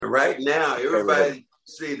right now, everybody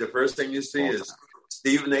see the first thing you see is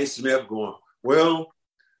Stephen A. Smith going, well,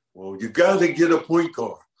 you got to get a point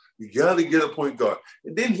guard. You got to get a point guard.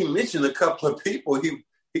 And then he mentioned a couple of people.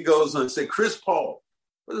 He goes on and said Chris Paul.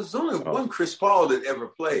 But there's only one Chris Paul that ever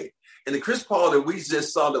played. And the Chris Paul that we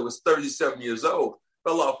just saw that was 37 years old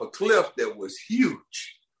fell off a cliff that was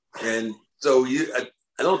huge. And so I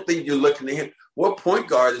don't think you're looking at him. What point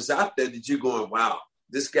guard is out there that you're going, wow,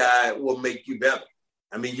 this guy will make you better?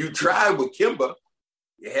 I mean, you tried with Kemba.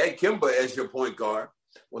 You had Kemba as your point guard.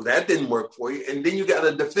 Well, that didn't work for you. And then you got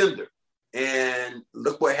a defender. And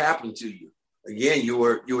look what happened to you. Again, you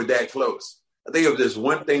were that close. I think if there's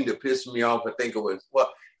one thing that pissed me off, I think it was,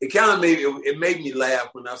 it kind of made me laugh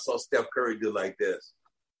when I saw Steph Curry do like this.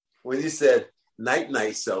 When he said, night,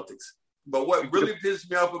 Celtics. But what really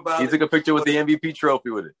pissed me off about he took a picture with the MVP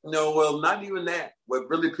trophy with it. No, well, not even that. What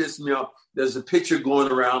really pissed me off, there's a picture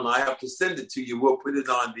going around. I have to send it to you. We'll put it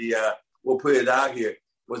on we'll put it out here.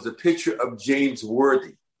 Was a picture of James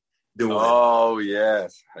Worthy doing. Oh,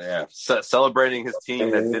 yes. Yeah. Celebrating his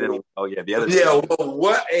team that didn't. Oh, yeah. The other team. Yeah, well,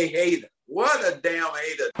 what a hater. What a damn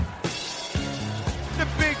hater. The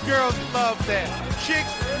big girls love that.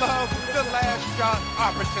 Chicks love the last shot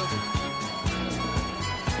opportunity.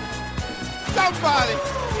 Somebody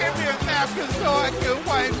give me a napkin so I can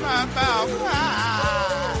wipe my mouth.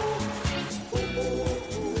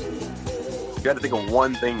 You got to think of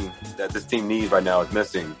one thing that this team needs right now is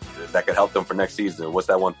missing that could help them for next season. What's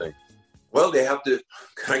that one thing? Well, they have to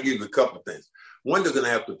kind of give you a couple of things. One, they're going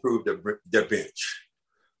to have to prove their bench.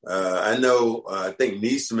 I know, I think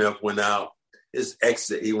Neesmith went out, his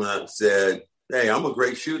exit, he went out and said, hey, I'm a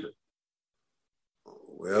great shooter.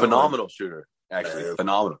 Well, phenomenal shooter, actually.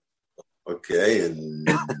 Phenomenal. Okay, and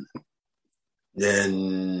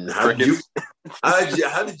then how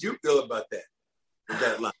did you feel about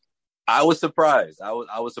that line? I was surprised. I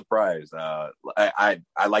was surprised. I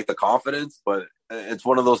like the confidence, but it's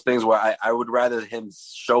one of those things where I would rather him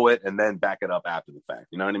show it and then back it up after the fact.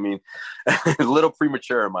 You know what I mean? A little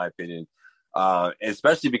premature, in my opinion,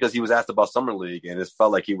 especially because he was asked about Summer League, and it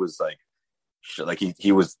felt like he was like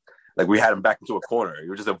he was like we had him back into a corner. He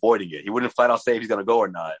was just avoiding it. He wouldn't flat out say if he's going to go or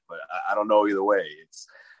not, but I don't know either way.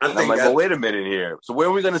 I'm like, well, wait a minute here. So where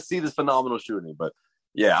are we going to see this phenomenal shooting? But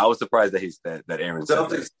yeah, I was surprised that Aaron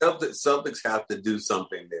Celtics have to do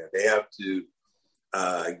something there. They have to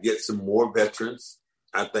get some more veterans,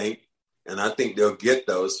 I think. And I think they'll get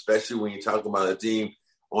those, especially when you talk about a team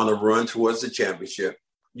on a run towards the championship.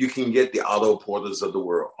 You can get the Otto Porters of the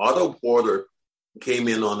world. Otto Porter came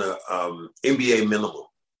in on a NBA minimum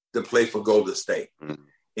to play for Golden State. Mm-hmm.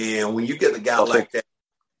 And when you get a guy like that.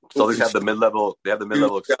 So they have the mid-level. They have the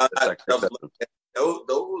mid-level. Those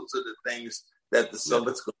are the things that the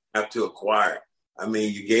Celtics going to have to acquire. I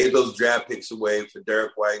mean, you gave those draft picks away for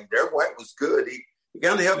Derek White. Derek White was good. He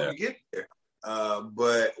kind of helped you get there.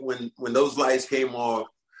 But when those lights came off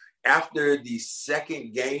after the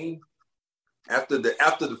second game, after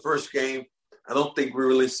the first game, I don't think we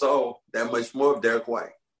really saw that much more of Derek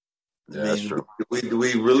White. Yeah, that's true.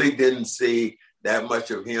 We really didn't see that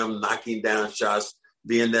much of him knocking down shots,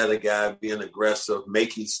 being that a guy, being aggressive,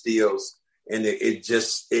 making steals. And it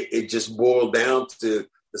just boiled down to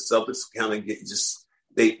the Celtics kind of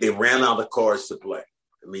they ran out of cards to play.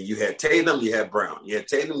 I mean, you had Tatum, you had Brown.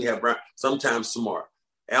 Sometimes Smart.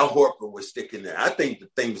 Al Horford was sticking there. I think the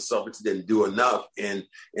thing the Celtics didn't do enough in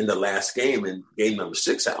the last game, in game number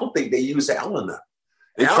 6, I don't think they used Al enough.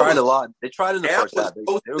 They tried a lot. They tried in the first half. They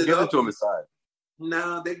were giving it to him inside.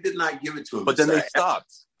 No, they did not give it to him. But then they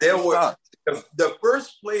stopped. The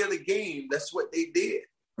first play of the game, that's what they did.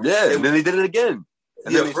 Yeah, and then they did it again.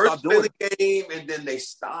 And then they first play of the game, and then they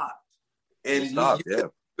stopped. And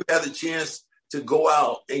you had a chance to go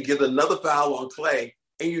out and get another foul on Clay,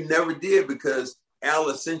 and you never did because Al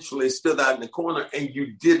essentially stood out in the corner, and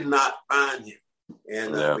you did not find him.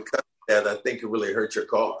 And because of that, I think it really hurt your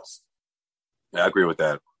cause. Yeah, I agree with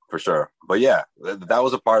that for sure. But yeah, that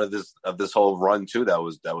was a part of this whole run too. That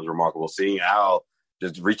was remarkable. Seeing Al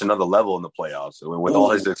just reach another level in the playoffs with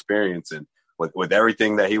all his experience and with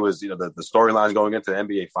everything that he was, the storylines going into the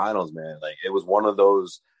NBA Finals, man. Like it was one of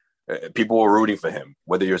those people were rooting for him,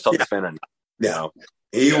 whether you're a Celtics fan or not. Yeah,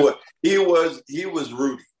 he was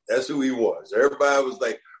Rudy. That's who he was. Everybody was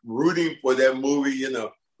like rooting for that movie,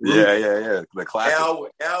 Rudy. Yeah. The classic.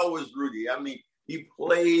 Al was Rudy. I mean, he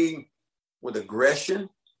played with aggression.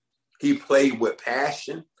 He played with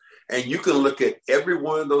passion. And you can look at every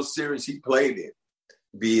one of those series he played in,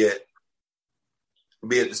 be it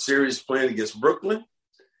the series playing against Brooklyn.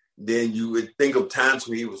 Then you would think of times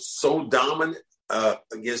when he was so dominant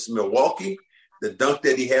against Milwaukee, the dunk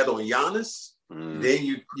that he had on Giannis. Then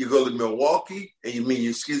you go to Milwaukee, and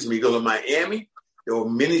you go to Miami. There were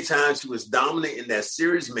many times he was dominant in that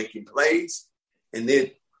series, making plays. And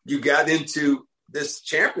then you got into this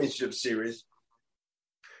championship series.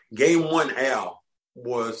 Game 1, Al,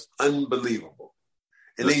 was unbelievable.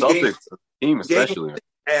 And the then Celtics team especially.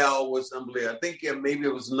 Al was unbelievable. I think maybe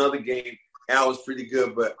it was another game. Al was pretty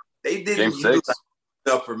good, but they didn't Game 6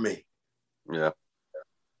 enough for me.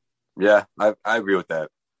 Yeah, I agree with that.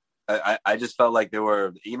 I just felt like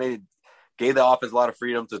gave the offense a lot of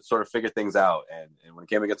freedom to sort of figure things out. And when it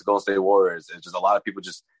came against the Golden State Warriors, it's just a lot of people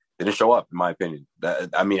just didn't show up, in my opinion.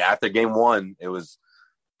 After game 1, it was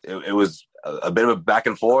a bit of a back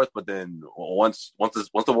and forth, but then once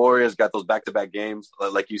the Warriors got those back-to-back games,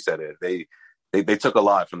 like you said, they took a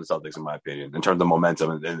lot from the Celtics, in my opinion, in terms of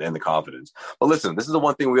momentum and the confidence. But listen, this is the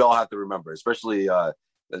one thing we all have to remember, especially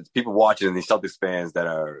people watching, these Celtics fans that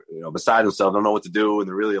are beside themselves, don't know what to do, and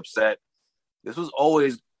they're really upset. This was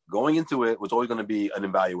always going into it was always going to be an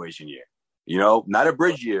evaluation year, not a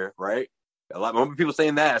bridge year, right? A lot of people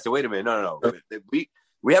saying that. I said, wait a minute, no.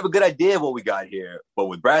 We have a good idea of what we got here, but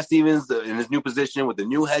with Brad Stevens in his new position, with the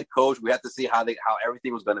new head coach, we have to see how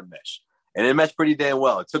everything was going to mesh, and it meshed pretty damn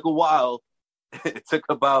well. It took a while. It took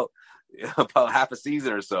about half a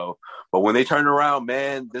season or so, but when they turned around,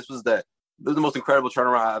 man, this was the most incredible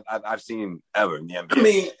turnaround I've seen ever in the NBA. I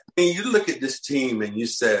mean, you look at this team and you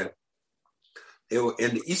said they were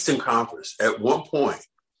in the Eastern Conference at one point.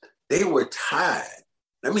 They were tied.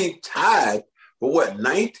 Tied for what,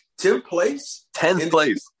 9th, 10th place? 10th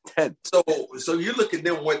place. 10th. So you look at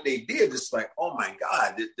them, what they did, it's like, oh my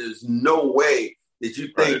God, there's no way that you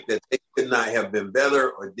think that they could not have been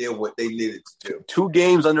better or did what they needed to do. 2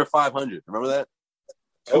 games under 500. Remember that?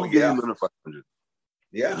 2 games under 500.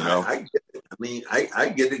 Yeah, I get it. I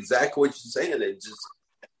get exactly what you're saying.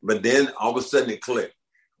 But then all of a sudden it clicked.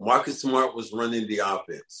 Marcus Smart was running the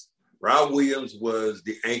offense. Rob Williams was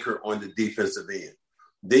the anchor on the defensive end.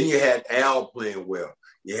 Then you had Al playing well.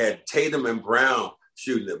 You had Tatum and Brown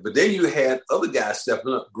shooting it. But then you had other guys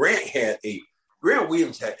stepping up. Grant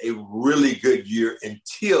Williams had a really good year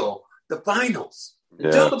until the finals.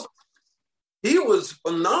 Yeah. He was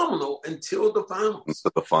phenomenal until the finals.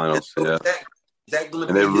 Until the finals, yeah.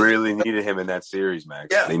 And they really needed him in that series, Max.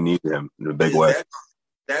 Yeah. They needed him in a big way.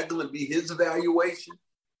 That going to be his evaluation?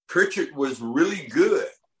 Pritchard was really good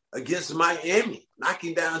against Miami,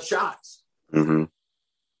 knocking down shots. Mm-hmm.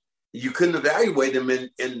 You couldn't evaluate him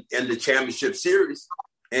in the championship series.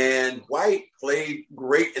 And White played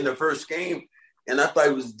great in the first game. And I thought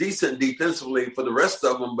he was decent defensively for the rest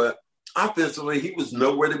of them. But offensively, he was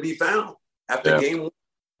nowhere to be found after game 1.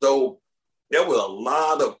 So there were a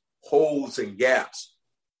lot of holes and gaps.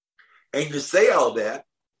 And you say all that,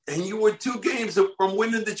 and you were 2 games from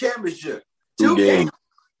winning the championship. 2 games.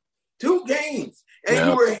 2 games. And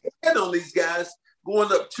you were ahead on these guys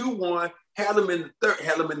going up 2-1, had them in the third,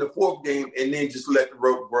 had them in the 4th game, and then just let the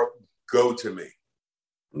rope go to me.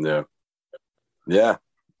 Yeah. Yeah.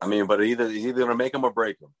 But he's either going to make them or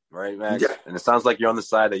break them, right, Max? Yeah. And it sounds like you're on the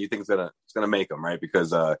side that you think it's gonna make them, right?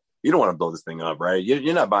 Because you don't want to blow this thing up, right?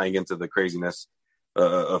 You're not buying into the craziness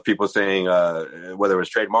of people saying whether it was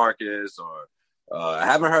trade Marcus or I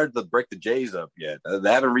haven't heard the break the Jays up yet.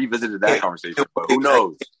 They haven't revisited that conversation, but who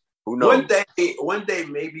knows? Who knows? One day,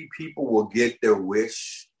 maybe people will get their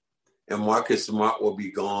wish, and Marcus Smart will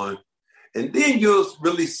be gone, and then you'll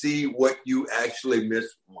really see what you actually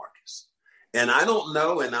missed from Marcus. And I don't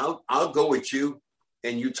know, and I'll go with you.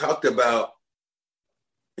 And you talked about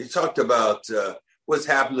what's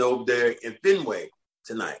happening over there in Fenway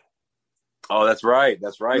tonight. Oh, that's right.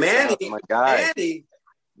 Manny, my guy.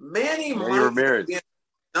 Manny Ramirez.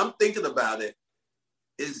 I'm thinking about it.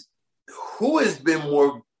 Is who has been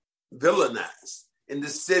more villainized in the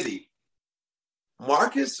city,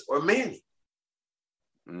 Marcus or Manny?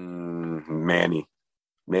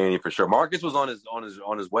 Manny for sure. Marcus was on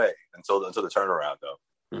his way until the turnaround though.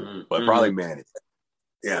 Mm-hmm. But probably Manny.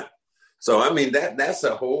 Yeah. So that's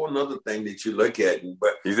a whole another thing that you look at.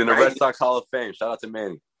 But he's in the Red Sox Hall of Fame. Shout out to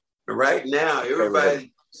Manny. Right now,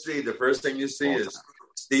 everybody the first thing you see is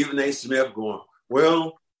Stephen A. Smith going,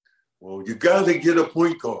 well, you got to get a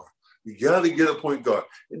point guard. You got to get a point guard.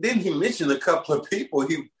 And then he mentioned a couple of people.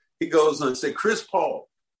 He goes on and said Chris Paul.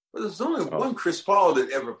 But there's only one Chris Paul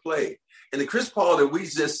that ever played. And the Chris Paul that we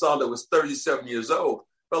just saw that was 37 years old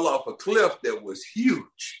fell off a cliff that was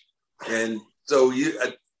huge. And so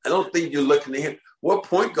I don't think you're looking at him. What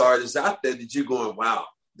point guard is out there that you're going, wow,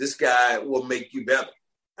 this guy will make you better?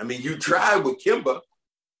 You tried with Kimba.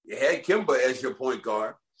 You had Kimba as your point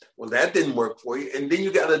guard. Well, that didn't work for you. And then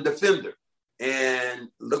you got a defender. And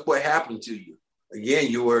look what happened to you.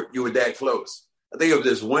 again, you were that close. I think it was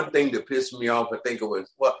just one thing that pissed me off. I think it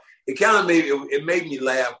was, well, it kind of made me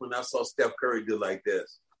laugh when I saw Steph Curry do like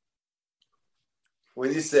this.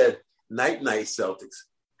 When he said, night, night, Celtics.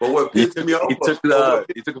 But what pissed me off, he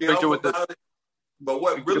took a picture with the. But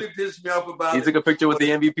what really pissed me off about it. He took a picture with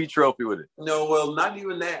the MVP trophy with it. No, well, not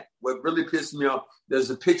even that. What really pissed me off,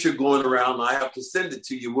 there's a picture going around. I have to send it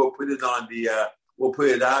to you. We'll put it on we'll put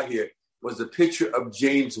it out here. Was a picture of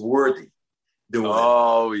James Worthy doing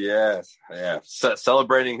Oh, yes. Yeah.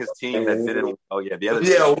 Celebrating his team that didn't. Oh, yeah. The other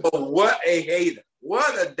team. Well, what a hater.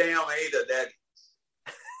 What a damn hater that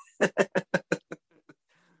is.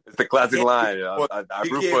 It's the classic line. I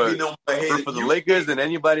root for the Lakers and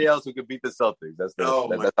anybody else who could beat the Celtics. That's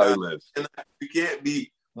how he lives. And you can't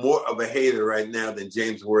be more of a hater right now than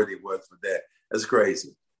James Worthy was for that. That's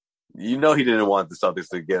crazy. You know he didn't want the Celtics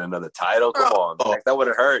to get another title. Come on, man. That would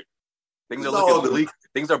have hurt. Things are looking bleak.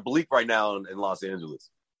 Things are bleak right now in Los Angeles.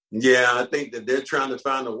 Yeah, I think that they're trying to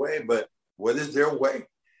find a way, but what is their way?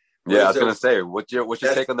 I was going to say, what's your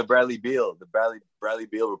take on the Bradley Beal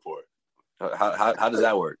report? How does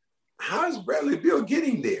that work? How is Bradley Beal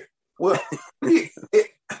getting there? Well, wait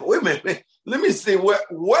a minute. Let me see.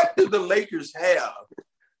 What do the Lakers have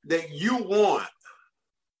that you want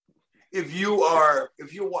if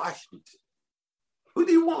you're Washington? Who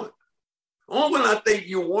do you want? Only one I think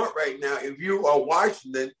you want right now, if you are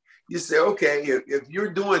Washington, you say, okay, if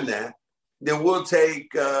you're doing that, then we'll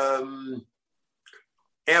take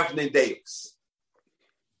Anthony Davis.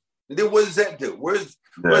 And then what does that do? Where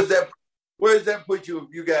does that put you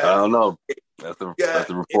if you got? I don't know. That's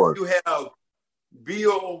the report. If you have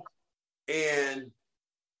Beal and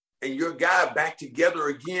your guy back together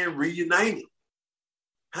again, reunited.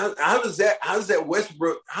 How does that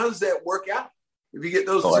Westbrook? How does that work out? If you get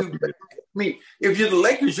those two, I mean, if you're the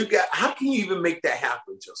Lakers, how can you even make that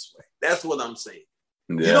happen just way? That's what I'm saying.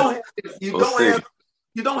 Yeah. You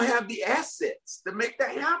don't have the assets to make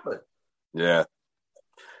that happen. Yeah.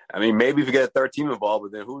 I mean, maybe if you get a third team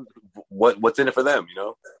involved, but then what's in it for them, you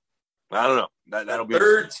know? I don't know. That'll be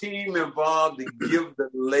third team involved to give the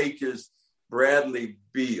Lakers Bradley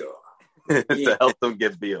Beal. To help them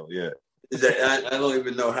get Beal, yeah. I don't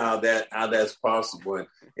even know how that's possible.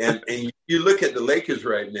 And you look at the Lakers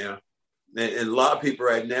right now, and a lot of people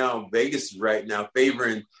right now, Vegas right now,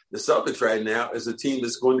 favoring the Celtics right now as a team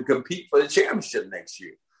that's going to compete for the championship next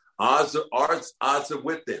year. Odds are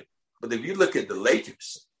with them. But if you look at the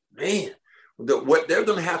Lakers, man, what they're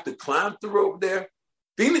going to have to climb through over there,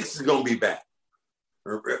 Phoenix is going to be back.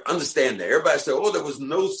 Understand that. Everybody said, there was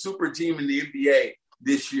no super team in the NBA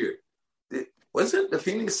this year. Wasn't the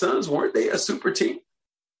Phoenix Suns, weren't they a super team?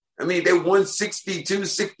 I mean, they won 62,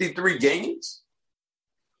 63 games.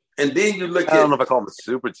 And then you look I don't know if I call them a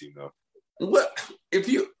super team, though.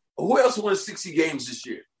 Who else won 60 games this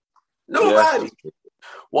year? Nobody. Yeah.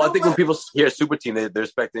 Well, I think when people hear super team, they're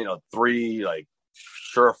expecting, 3 like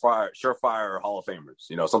surefire Hall of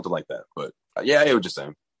Famers, something like that. But yeah, I was just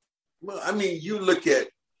saying. Well, I mean, you look at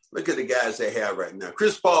the guys they have right now.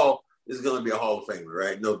 Chris Paul is going to be a Hall of Famer,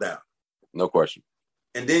 right? No doubt. No question.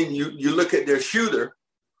 And then you look at their shooter.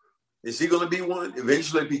 Is he going to be one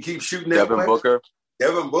eventually if he keeps shooting that way?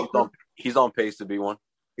 Devin Booker. He's on pace to be one.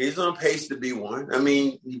 He's on pace to be one. I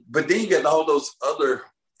mean, but then you get all those other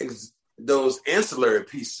those ancillary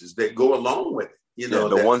pieces that go along with it.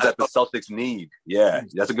 The ones that the Celtics need. Yeah,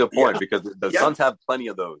 that's a good point because the Suns have plenty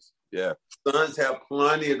of those. Yeah, Suns have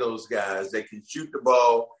plenty of those guys that can shoot the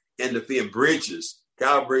ball and defend.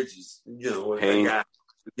 Kyle Bridges, Payne.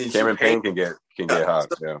 Cameron Payne can get hot.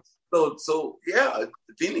 Yeah. So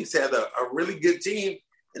Phoenix had a really good team,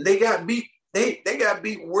 and they got beat. They got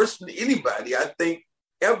beat worse than anybody I think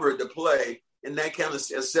ever to play in that kind of a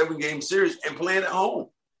 7-game series and playing at home.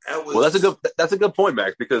 That's a good point,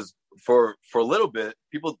 Max. Because for a little bit,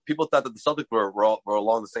 people thought that the Celtics were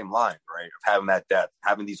along the same line, right? Of having that depth,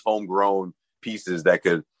 having these homegrown pieces that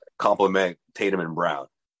could complement Tatum and Brown.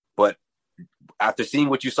 But after seeing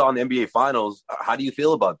what you saw in the NBA Finals, how do you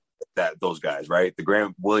feel about those guys, right? The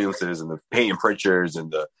Grant Williamses and the Peyton Pritchards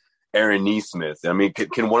and the Aaron Nesmiths. I mean,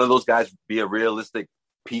 can one of those guys be a realistic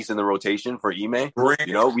piece in the rotation for Ime?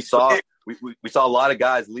 We saw a lot of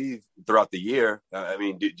guys leave throughout the year. I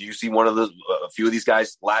mean, do you see a few of these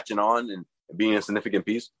guys latching on and being a significant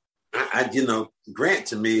piece? Grant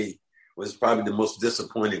to me was probably the most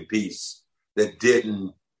disappointing piece that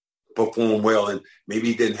didn't perform well, and maybe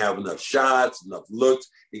he didn't have enough shots, enough looks.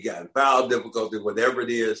 He got in foul difficulty, whatever it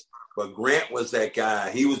is. But Grant was that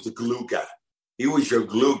guy. He was the glue guy. He was your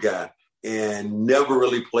glue guy, and never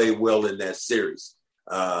really played well in that series.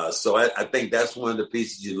 So I think that's one of the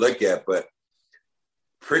pieces you look at. But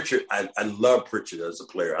Pritchard, I love Pritchard as a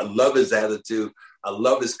player. I love his attitude. I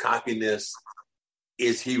love his cockiness.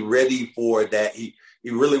 Is he ready for that? He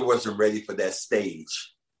really wasn't ready for that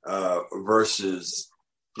stage versus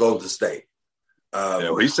Golden State.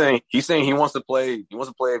 He's saying he wants to play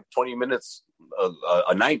 20 minutes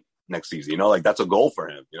a night next season. Like that's a goal for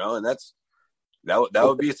him. And that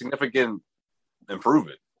would be a significant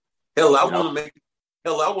improvement. Hell, I want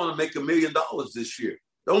to make $1 million this year.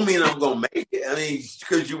 Don't mean I'm gonna make it. I mean,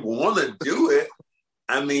 because you want to do it.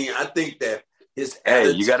 I mean, I think that his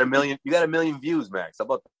attitude, you got a million views, Max. How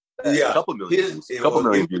about that? Yeah, a couple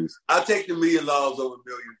million views. I'll take the $1 million over 1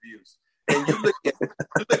 million views. And you look at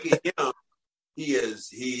him. He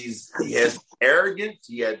has arrogance.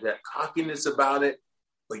 He has that cockiness about it,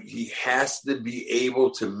 but he has to be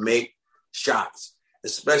able to make shots,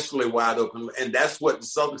 especially wide open. And that's what the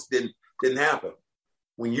Celtics didn't happen.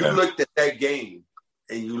 When you looked at that game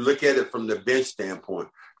and you look at it from the bench standpoint,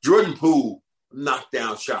 Jordan Poole knocked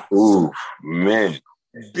down shots. Ooh, man.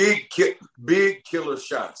 Big killer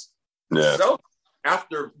shots. Yeah. So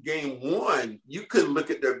after game one, you couldn't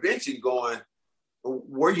look at their bench and going,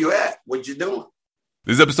 where you at? What you doing?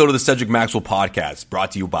 This episode of the Cedric Maxwell Podcast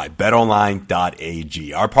brought to you by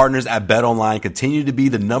BetOnline.ag. Our partners at BetOnline continue to be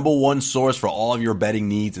the #1 source for all of your betting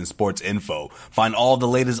needs and sports info. Find all of the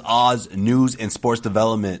latest odds, news, and sports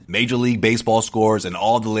development, Major League Baseball scores, and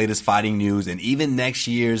all the latest fighting news, and even next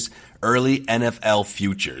year's early NFL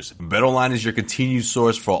futures. BetOnline is your continued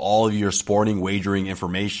source for all of your sporting wagering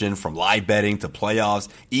information, from live betting to playoffs,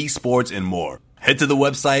 esports, and more. Head to the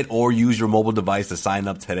website or use your mobile device to sign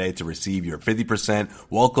up today to receive your 50%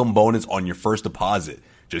 welcome bonus on your first deposit.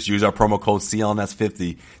 Just use our promo code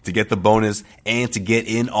CLNS50 to get the bonus and to get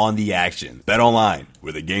in on the action. Bet online,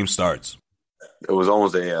 where the game starts. It was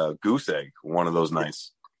almost a goose egg one of those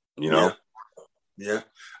nights, Yeah.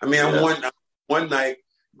 I mean, one night,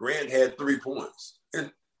 Grant had 3 points.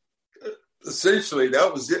 And essentially,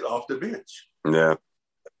 that was it off the bench. Yeah.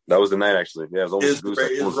 That was the night, actually. Yeah, it was almost a goose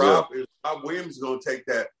egg. Is Rob Williams going to take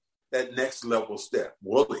that next level step?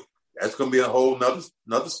 Willie. That's going to be a whole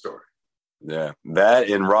another story. Yeah, that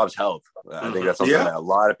and Rob's health. I think that's something that a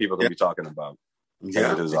lot of people are going to be talking about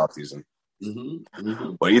into this offseason.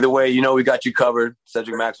 But either way, we got you covered.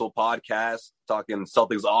 Cedric Maxwell Podcast, talking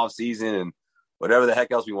Celtics offseason and whatever the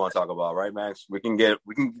heck else we want to talk about, right, Max? We can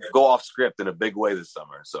go off script in a big way this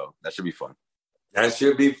summer, so that should be fun. That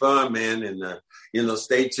should be fun, man. And,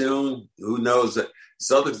 stay tuned. Who knows?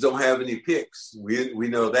 Celtics don't have any picks. We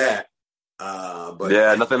know that.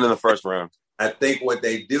 But nothing in the first round. I think what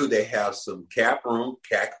they do, they have some cap room,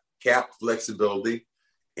 cap flexibility,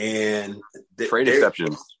 and trade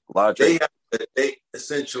exceptions. A lot of trade. They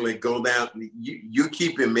essentially go down. You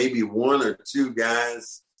keeping maybe 1 or 2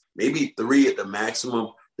 guys, maybe 3 at the maximum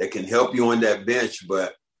that can help you on that bench,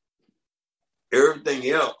 but everything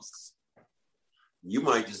else, you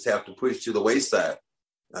might just have to push to the wayside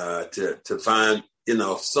to find,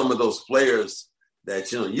 some of those players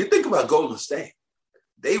that, you think about Golden State.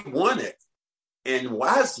 They won it. And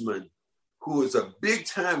Wiseman, who is a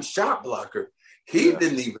big-time shot blocker, he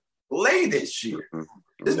didn't even play this year.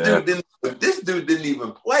 This dude didn't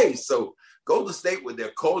even play. So Golden State, with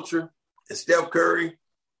their culture and Steph Curry,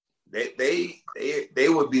 they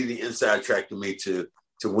would be the inside track to me to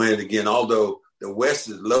win it again. Although the West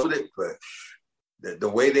is loaded, but the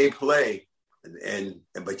way they play,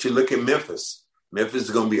 but you look at Memphis. Memphis is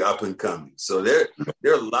going to be up and coming. So there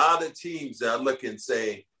are a lot of teams that I look and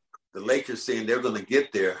say, the Lakers saying they're going to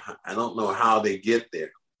get there. I don't know how they get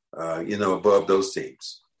there, above those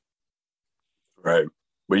teams. Right.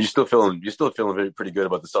 But you're still feeling pretty good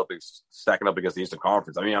about the Celtics stacking up against the Eastern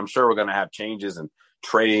Conference. I mean, I'm sure we're going to have changes and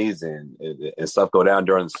trades and stuff go down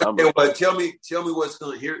during the summer. Okay, but tell me what's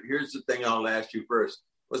going to here's the thing I'll ask you first.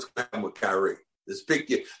 What's going to happen with Kyrie?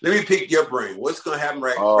 Let me pick your brain. What's going to happen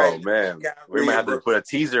right now? Oh, man. We might have to put a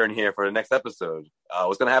teaser in here for the next episode.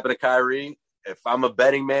 What's going to happen to Kyrie? If I'm a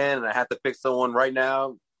betting man and I have to pick someone right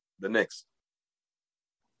now, the Knicks.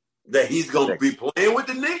 That he's going to be playing with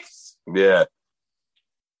the Knicks? Yeah.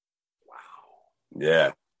 Wow.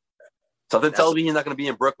 Yeah. Something tells me he's not going to be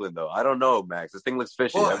in Brooklyn, though. I don't know, Max. This thing looks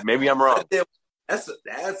fishy. Boy, maybe I'm wrong.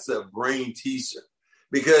 That's a brain teaser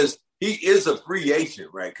because he is a free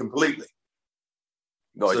agent, right? Completely.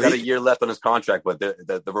 No, he's got a year left on his contract, but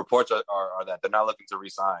the reports are that they're not looking to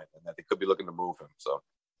re-sign and that they could be looking to move him. So,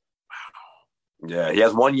 wow. Yeah, he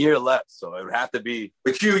has 1 year left, so it would have to be.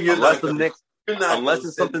 But unless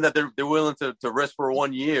it's something that they're willing to risk for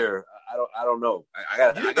 1 year. I don't know.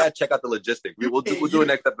 I gotta check out the logistics. We'll do a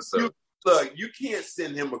next episode. Look, you can't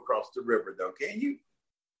send him across the river, though, can you?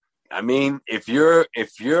 I mean, if you're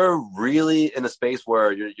really in a space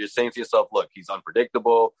where you're saying to yourself, look, he's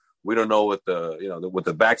unpredictable. We don't know what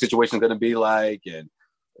the back situation is going to be like,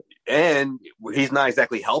 and he's not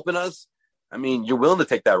exactly helping us. I mean, you're willing to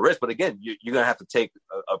take that risk, but again, you're going to have to take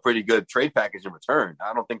a pretty good trade package in return.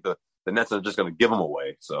 I don't think the Nets are just going to give him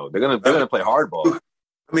away, so they're going to play hardball.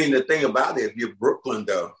 I mean, the thing about it, if you're Brooklyn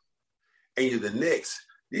though, and you're the Knicks,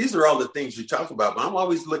 these are all the things you talk about. But I'm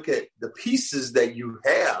always looking at the pieces that you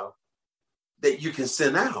have that you can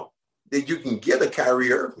send out, that you can get a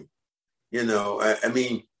Kyrie Irving. I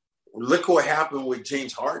mean, look what happened with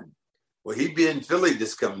James Harden. Well, he'd be in Philly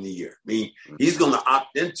this coming year. I mean, he's going to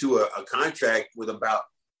opt into a contract with about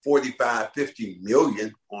 45, 50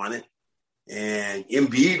 million on it. And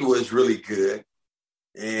Embiid was really good.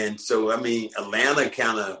 And so, I mean, Atlanta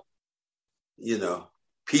kind of,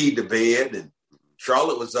 peed the bed, and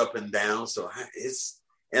Charlotte was up and down. So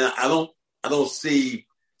I don't see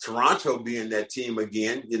Toronto being that team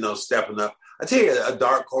again, stepping up. I tell you, a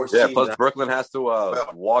dark horse team. Plus Brooklyn has to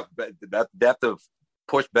walk. They have to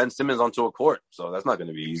push Ben Simmons onto a court, so that's not going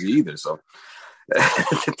to be easy either. So,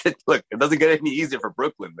 look, it doesn't get any easier for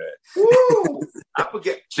Brooklyn, man. Woo! I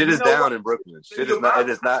forget. Shit is down in Brooklyn. Shit is not. It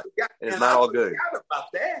is not. It's not all good.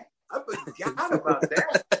 I forgot about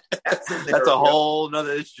that. That's a whole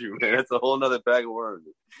nother issue, man. That's a whole nother bag of worms.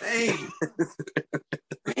 Man,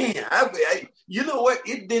 you know what?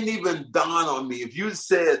 It didn't even dawn on me. If you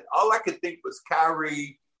said, all I could think was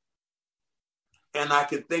Kyrie, and I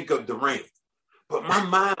could think of Durant. But my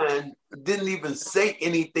mind didn't even say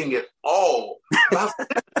anything at all.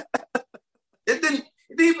 It didn't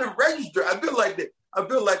even register. I feel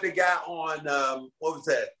like the guy on what was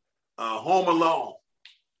that? Home Alone.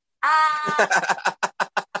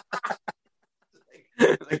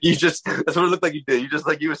 That's what it looked like you did.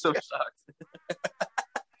 You were so shocked.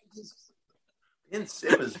 Ben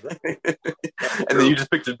Simmons, right? And then you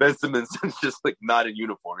just pictured Ben Simmons just like not in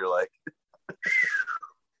uniform. You're like,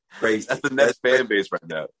 crazy. That's the Nets fan base right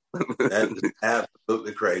now. That's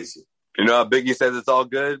absolutely crazy. You know how Biggie says it's all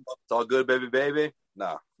good? It's all good, baby, baby?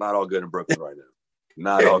 No, not all good in Brooklyn right now.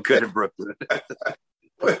 Not all good in Brooklyn.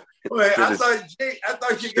 Wait, I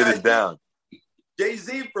thought you guys down.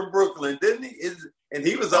 Jay-Z from Brooklyn, didn't he? And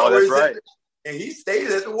he was always right. And he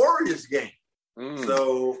stayed at the Warriors game.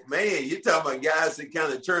 So, man, you're talking about guys that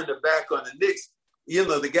kind of turned their back on the Knicks.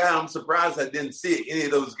 The guy I'm surprised I didn't see at any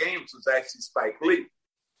of those games was actually Spike Lee.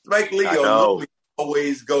 Spike Lee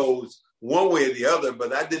always goes one way or the other,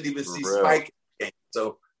 but I didn't even see Spike in the game.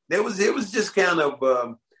 So it was just kind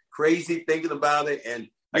of crazy thinking about it. And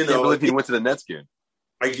I can't believe he went to the Nets game.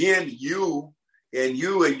 Again, you and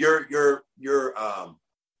your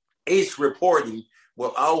ace reporting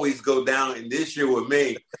will always go down, and this year with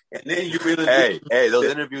me. And then you really those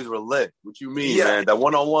interviews were lit. What you mean, man? That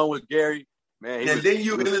one-on-one with Gary, man. Then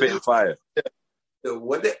you was spitting fire.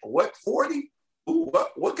 What 40? Ooh,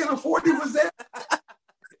 what kind of 40 was that?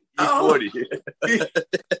 40.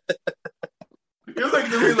 You're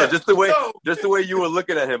looking at me like just the way you were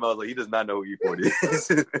looking at him. I was like, he does not know who E40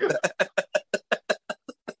 is.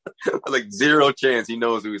 Like zero chance he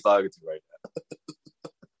knows who he's talking to right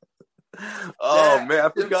now. Oh man, I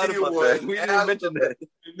forgot about that. We didn't mention that.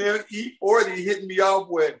 And then E40 hitting me off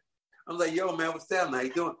with, I was like, yo man, what's that? How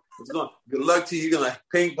you doing? What's going? Good luck to you. You're gonna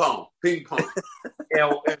ping pong.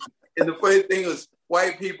 And the funny thing was,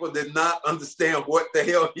 white people did not understand what the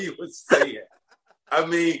hell he was saying. I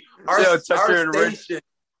mean, our station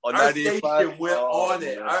went on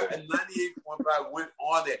it. Our 98.5 went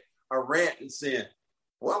on it, a rant and saying,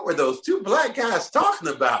 what were those two black guys talking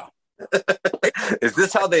about? Is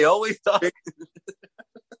this how they always talk?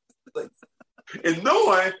 And no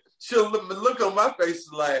one should look on my face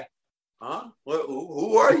like, huh?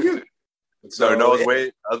 Who are you? So no,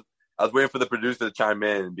 I was waiting for the producer to chime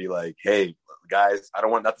in and be like, hey, guys, I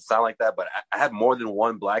don't want that to sound like that, but I have more than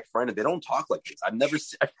one black friend and they don't talk like this. I've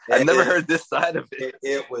never heard this side of it.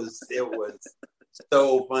 It was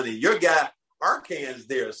so funny. Your guy, Arcan's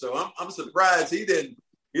there, so I'm surprised he didn't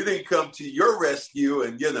come to your rescue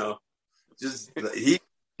and just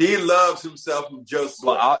he loves himself from Joe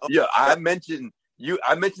Sweat. I mentioned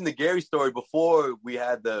the Gary story before we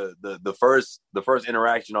had the first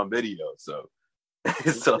interaction on video, so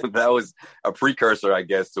that was a precursor, I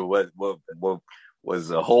guess, to what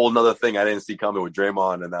was a whole nother thing I didn't see coming with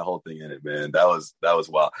Draymond and that whole thing in it, man. That was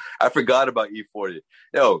wild. I forgot about E40.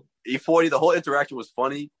 E40, the whole interaction was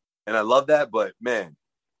funny, and I love that. But man,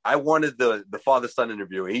 I wanted the father-son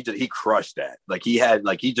interview, and he crushed that.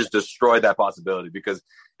 He just destroyed that possibility because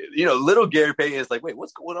little Gary Payton is like, wait,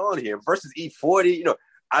 what's going on here? Versus E40,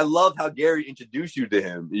 I love how Gary introduced you to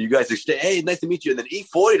him. You guys exchange, hey, nice to meet you. And then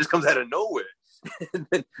E40 just comes out of nowhere. And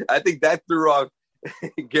then I think that threw off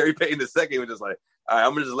Gary Payton II. He was just like, all right,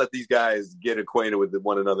 I'm going to just let these guys get acquainted with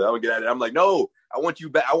one another. I'm going to get at it. I'm like, no, I want you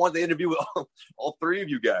back. I want the interview with all three of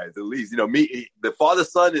you guys, at least. You know, me, the father,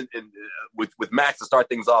 son, and with Max to start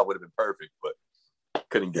things off would have been perfect, but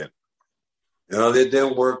couldn't get it. You know, it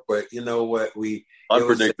didn't work, but you know what?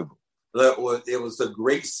 Unpredictable. It was a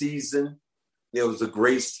great season. It was a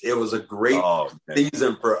great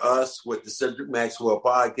season for us with the Cedric Maxwell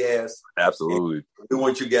podcast. Absolutely. And we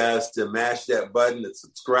want you guys to mash that button and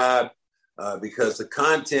subscribe because the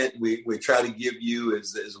content we try to give you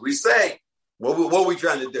is, as we say, what we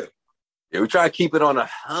trying to do? Yeah, we try to keep it on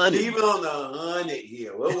 100. Keep it on 100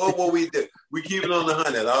 here. What we do? We keep it on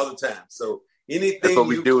 100 all the time. So anything that's what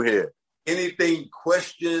we do here. Anything,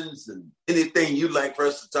 questions, and anything you'd like for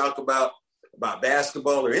us to talk about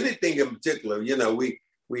basketball or anything in particular, you know,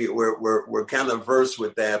 we're kind of versed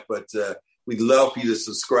with that, but we'd love for you to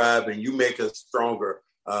subscribe, and you make us stronger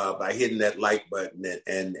by hitting that like button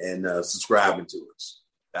and subscribing to us.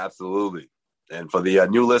 Absolutely. And for the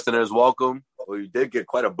new listeners, welcome. We did get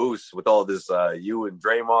quite a boost with all this you and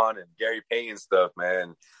Draymond and Gary Payton stuff,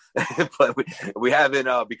 man. But we haven't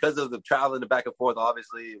because of the traveling back and forth.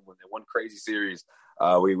 Obviously, one crazy series.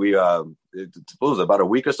 It was about a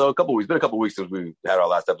week or so, a couple weeks. It's been a couple weeks since we had our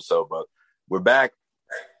last episode, but we're back.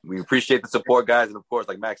 We appreciate the support, guys, and of course,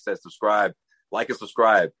 like Max said, subscribe, like and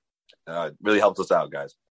subscribe. Really helps us out, guys.